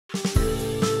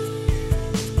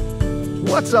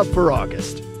What's up for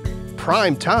August?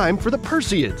 Prime time for the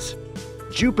Perseids,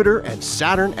 Jupiter and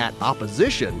Saturn at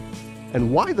opposition,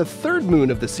 and why the third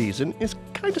moon of the season is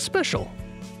kinda special.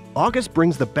 August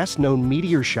brings the best-known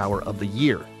meteor shower of the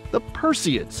year, the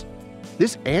Perseids.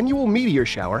 This annual meteor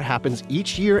shower happens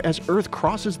each year as Earth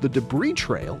crosses the debris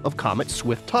trail of Comet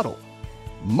Swift-Tuttle.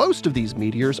 Most of these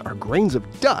meteors are grains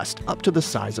of dust up to the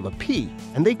size of a pea,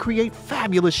 and they create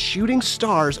fabulous shooting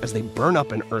stars as they burn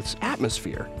up in Earth's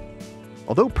atmosphere.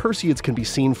 Although Perseids can be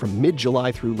seen from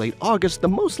mid-July through late August, the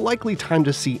most likely time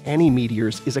to see any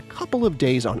meteors is a couple of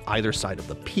days on either side of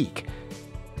the peak.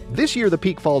 This year, the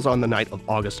peak falls on the night of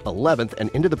August 11th and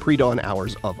into the pre-dawn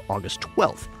hours of August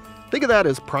 12th. Think of that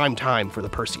as prime time for the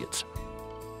Perseids.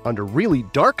 Under really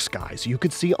dark skies, you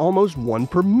could see almost one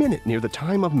per minute near the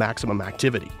time of maximum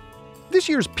activity. This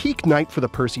year's peak night for the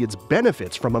Perseids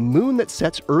benefits from a moon that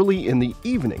sets early in the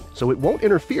evening, so it won't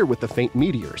interfere with the faint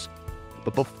meteors.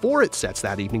 But before it sets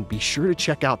that evening, be sure to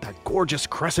check out that gorgeous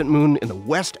crescent moon in the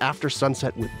west after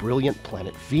sunset with brilliant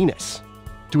planet Venus.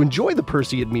 To enjoy the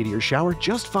Perseid meteor shower,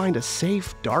 just find a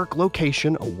safe, dark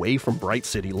location away from bright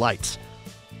city lights.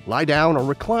 Lie down or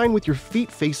recline with your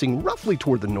feet facing roughly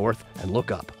toward the north and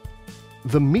look up.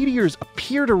 The meteors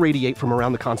appear to radiate from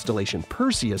around the constellation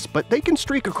Perseus, but they can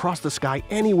streak across the sky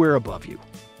anywhere above you.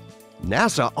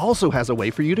 NASA also has a way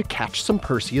for you to catch some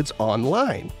Perseids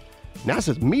online.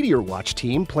 NASA's Meteor Watch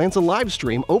team plans a live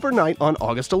stream overnight on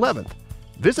August 11th.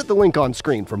 Visit the link on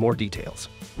screen for more details.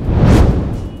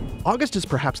 August is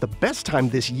perhaps the best time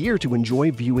this year to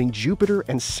enjoy viewing Jupiter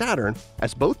and Saturn,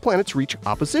 as both planets reach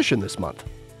opposition this month.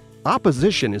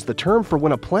 Opposition is the term for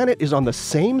when a planet is on the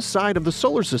same side of the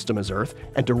solar system as Earth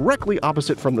and directly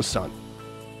opposite from the Sun.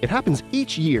 It happens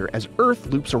each year as Earth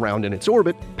loops around in its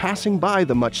orbit, passing by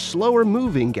the much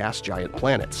slower-moving gas giant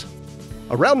planets.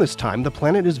 Around this time, the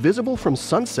planet is visible from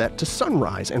sunset to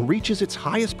sunrise and reaches its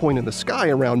highest point in the sky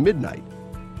around midnight.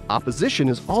 Opposition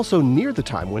is also near the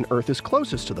time when Earth is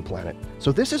closest to the planet,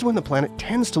 so this is when the planet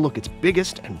tends to look its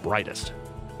biggest and brightest.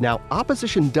 Now,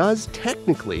 opposition does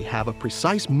technically have a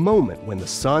precise moment when the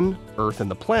Sun, Earth,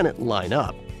 and the planet line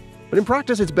up, but in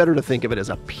practice it's better to think of it as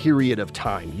a period of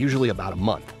time, usually about a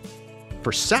month.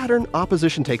 For Saturn,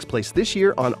 opposition takes place this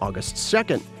year on August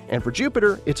 2nd, and for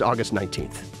Jupiter, it's August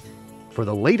 19th. For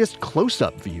the latest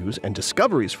close-up views and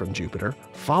discoveries from Jupiter,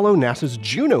 follow NASA's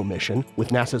Juno mission with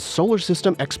NASA's Solar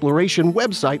System Exploration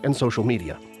website and social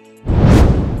media.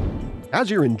 As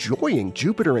you're enjoying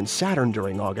Jupiter and Saturn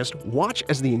during August, watch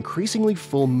as the increasingly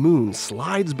full moon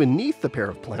slides beneath the pair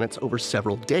of planets over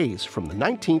several days from the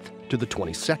 19th to the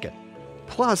 22nd.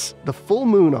 Plus, the full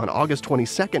moon on August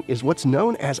 22nd is what's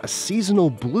known as a seasonal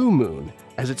blue moon,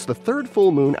 as it's the third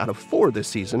full moon out of 4 this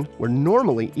season, where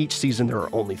normally each season there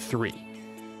are only 3.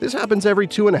 This happens every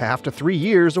 2.5 to 3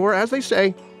 years, or as they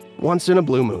say, once in a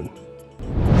blue moon.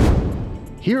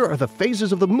 Here are the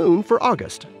phases of the moon for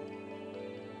August.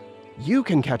 You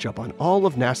can catch up on all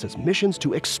of NASA's missions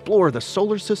to explore the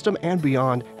solar system and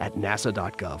beyond at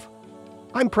nasa.gov.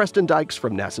 I'm Preston Dykes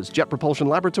from NASA's Jet Propulsion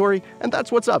Laboratory, and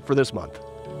that's what's up for this month.